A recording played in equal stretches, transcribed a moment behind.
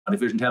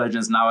Artificial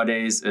intelligence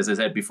nowadays, as I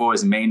said before,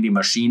 is mainly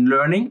machine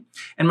learning.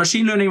 And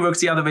machine learning works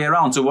the other way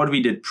around. So what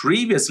we did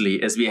previously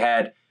is we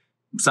had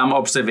some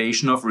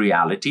observation of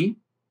reality,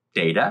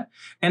 data,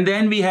 and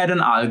then we had an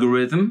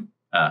algorithm,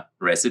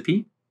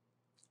 recipe.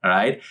 All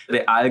right.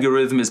 The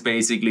algorithm is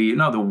basically,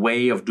 the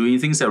way of doing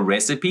things, a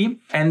recipe.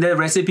 And the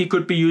recipe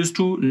could be used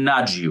to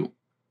nudge you,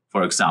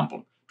 for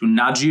example, to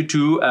nudge you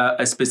to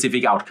a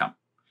specific outcome.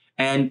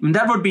 And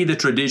that would be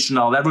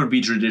traditional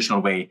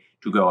way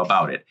to go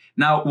about it.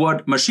 Now,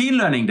 what machine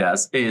learning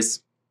does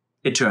is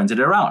it turns it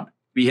around.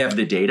 We have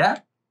the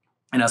data.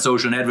 In a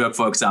social network,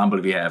 for example,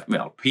 we have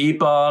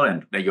people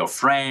and your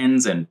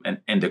friends and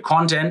the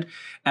content.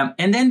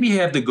 And then we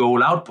have the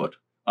goal output.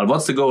 Well,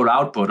 what's the goal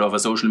output of a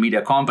social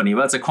media company?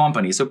 Well, it's a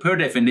company. So per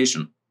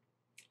definition,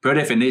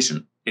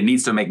 it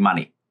needs to make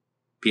money,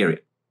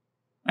 period.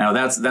 Now,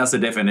 that's the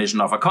definition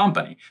of a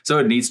company. So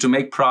it needs to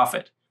make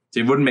profit. So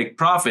if it wouldn't make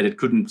profit, it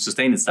couldn't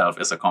sustain itself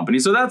as a company.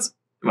 So that's,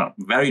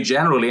 very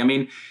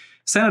generally,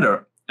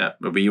 Senator,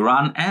 we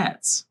run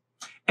ads.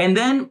 And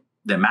then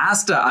the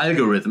master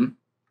algorithm,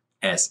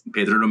 as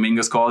Pedro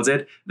Domingos calls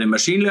it, the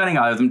machine learning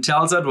algorithm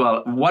tells us,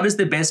 well, what is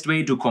the best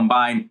way to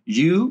combine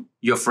you,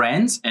 your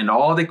friends, and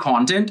all the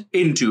content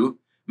into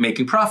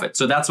making profit?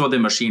 So that's what the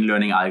machine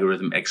learning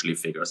algorithm actually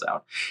figures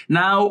out.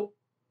 Now,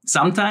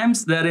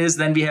 sometimes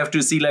then we have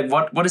to see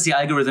what is the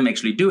algorithm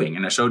actually doing?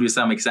 And I showed you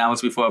some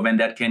examples before when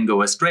that can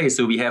go astray.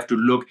 So we have to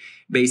look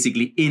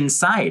basically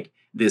inside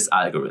this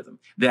algorithm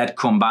that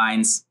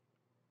combines,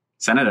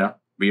 Senator,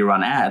 we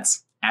run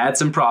ads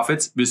and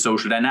profits with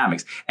social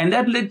dynamics. And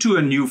that led to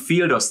a new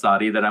field of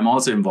study that I'm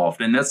also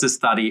involved in. That's the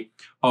study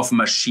of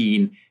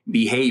machine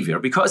behavior,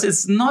 because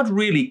it's not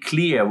really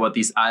clear what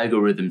these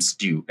algorithms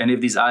do. And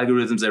if these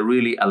algorithms are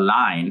really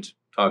aligned,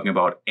 talking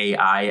about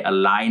AI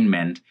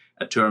alignment,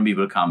 a term we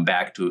will come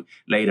back to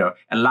later,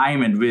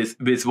 alignment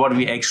with what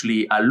we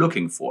actually are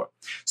looking for.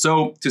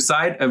 So to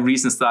cite a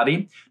recent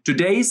study,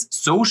 today's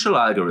social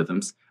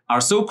algorithms are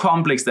so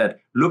complex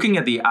that looking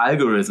at the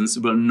algorithms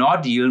will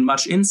not yield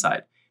much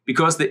insight,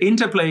 because the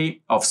interplay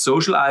of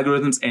social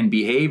algorithms and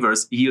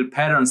behaviors yield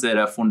patterns that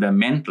are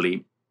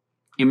fundamentally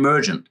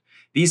emergent.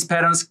 These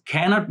patterns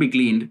cannot be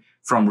gleaned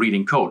from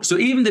reading code. So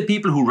even the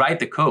people who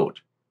write the code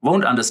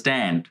won't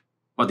understand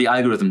what the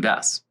algorithm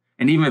does.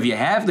 And even if you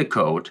have the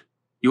code,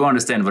 you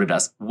understand what it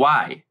does.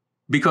 Why?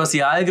 Because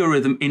the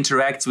algorithm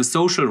interacts with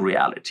social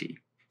reality.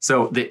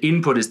 So the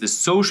input is the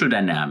social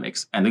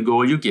dynamics and the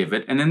goal you give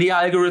it, and then the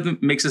algorithm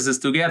mixes this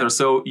together.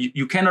 So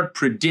you cannot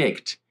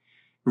predict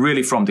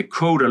really from the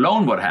code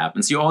alone what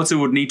happens. You also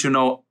would need to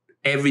know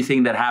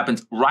everything that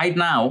happens right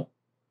now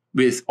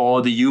with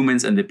all the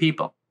humans and the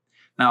people.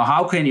 Now,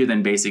 how can you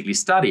then basically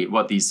study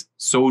what these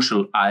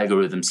social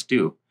algorithms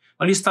do?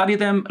 Well, you study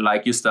them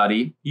like you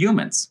study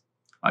humans.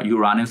 You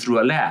run them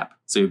through a lab.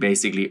 So you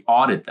basically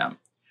audit them.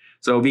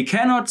 So we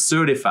cannot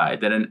certify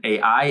that an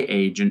AI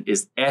agent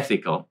is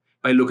ethical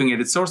by looking at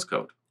its source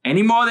code,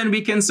 any more than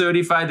we can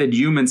certify that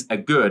humans are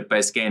good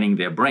by scanning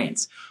their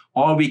brains.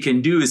 All we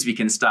can do is we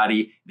can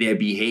study their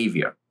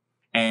behavior.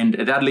 And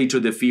that leads to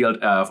the field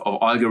of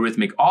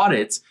algorithmic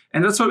audits.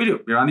 And that's what we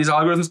do. We run these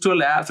algorithms through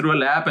a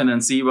lab and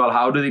then see, well,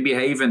 how do they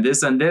behave in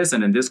this and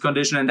in this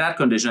condition and that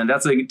condition. And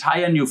that's an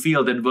entire new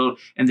field that will,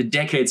 in the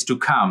decades to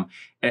come,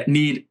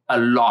 need a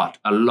lot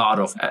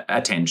of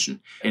attention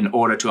in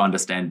order to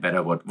understand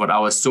better what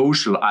our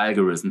social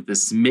algorithms,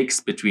 this mix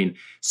between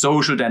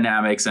social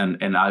dynamics and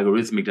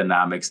algorithmic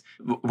dynamics,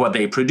 what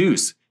they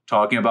produce,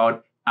 talking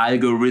about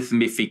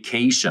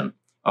algorithmification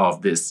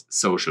of this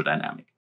social dynamic.